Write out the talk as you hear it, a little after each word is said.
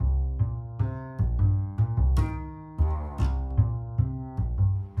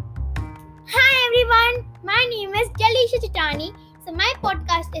My name is Jalisha Chitani. So my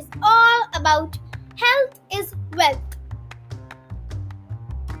podcast is all about health is wealth.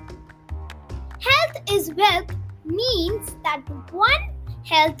 Health is wealth means that one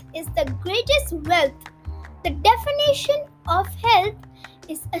health is the greatest wealth. The definition of health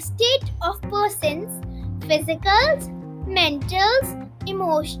is a state of person's physicals, mentals,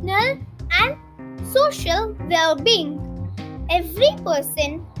 emotional and social well-being. Every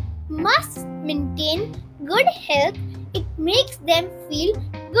person must maintain good health. It makes them feel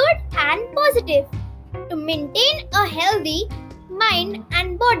good and positive. To maintain a healthy mind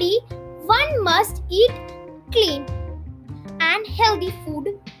and body, one must eat clean and healthy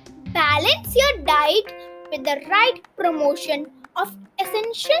food. Balance your diet with the right promotion of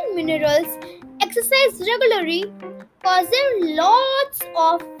essential minerals. Exercise regularly. Consume lots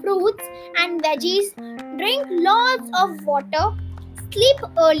of fruits and veggies. Drink lots of water. Sleep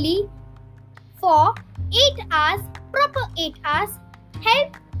early for 8 hours. Proper 8 hours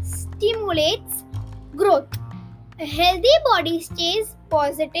help stimulates growth. A healthy body stays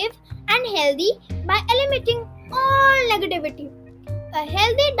positive and healthy by eliminating all negativity. A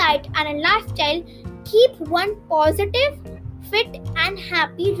healthy diet and a lifestyle keep one positive, fit and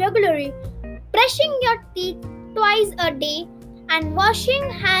happy regularly. Brushing your teeth twice a day and washing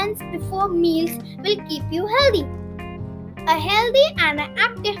hands before meals will keep you healthy. A healthy and an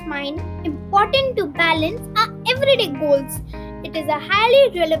active mind important to balance our everyday goals. It is a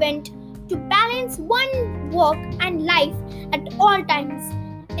highly relevant to balance one work and life at all times.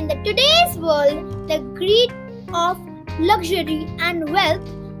 In the today's world, the greed of luxury and wealth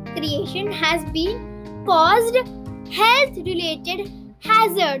creation has been caused health-related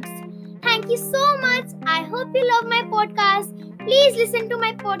hazards. Thank you so much. I hope you love my podcast. Please listen to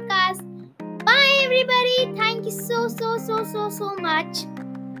my podcast. Bye everybody. Thank you so much.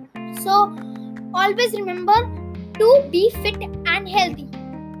 So always remember to be fit and healthy.